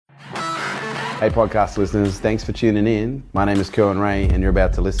Hey podcast listeners, thanks for tuning in. My name is Kerwin Ray and you're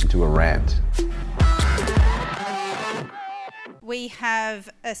about to listen to a rant. We have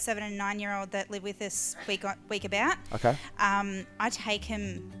a 7 and 9-year-old that live with us week about. Okay. I take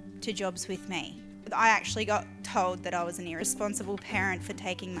him to jobs with me. I actually got told that I was an irresponsible parent for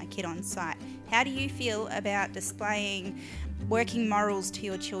taking my kid on site. How do you feel about displaying working morals to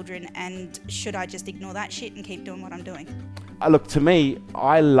your children, and should I just ignore that shit and keep doing what I'm doing? Look, to me,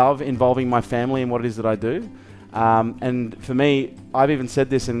 I love involving my family in what it is that I do. And for me, I've even said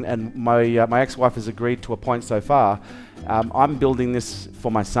this, and my ex-wife has agreed to a point so far. I'm building this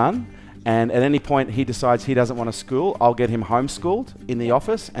for my son, and at any point he decides he doesn't want to school, I'll get him homeschooled in the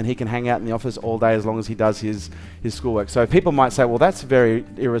office, and he can hang out in the office all day as long as he does his schoolwork. So people might say, well, that's very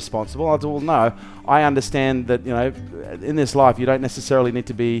irresponsible. I'll do, well, no, I understand that, in this life you don't necessarily need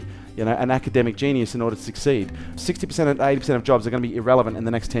to be an academic genius in order to succeed. 60% and 80% of jobs are going to be irrelevant in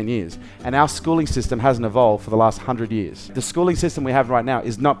the next 10 years. And our schooling system hasn't evolved for the last 100 years. The schooling system we have right now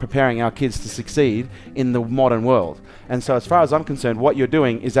is not preparing our kids to succeed in the modern world. And so as far as I'm concerned, what you're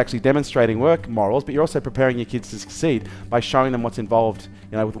doing is actually demonstrating work morals, but you're also preparing your kids to succeed by showing them what's involved,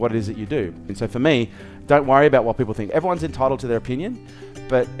 with what it is that you do. And so for me, don't worry about what people think. Everyone's entitled to their opinion,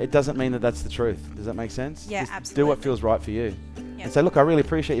 but it doesn't mean that that's the truth. Does that make sense? Yeah, Just absolutely. do what feels right for you. And say, look, I really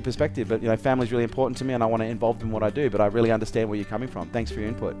appreciate your perspective, but family's really important to me and I want to involve them in what I do, but I really understand where you're coming from. Thanks for your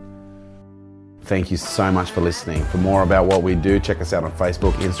input. Thank you so much for listening. For more about what we do, check us out on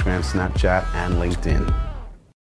Facebook, Instagram, Snapchat, and LinkedIn.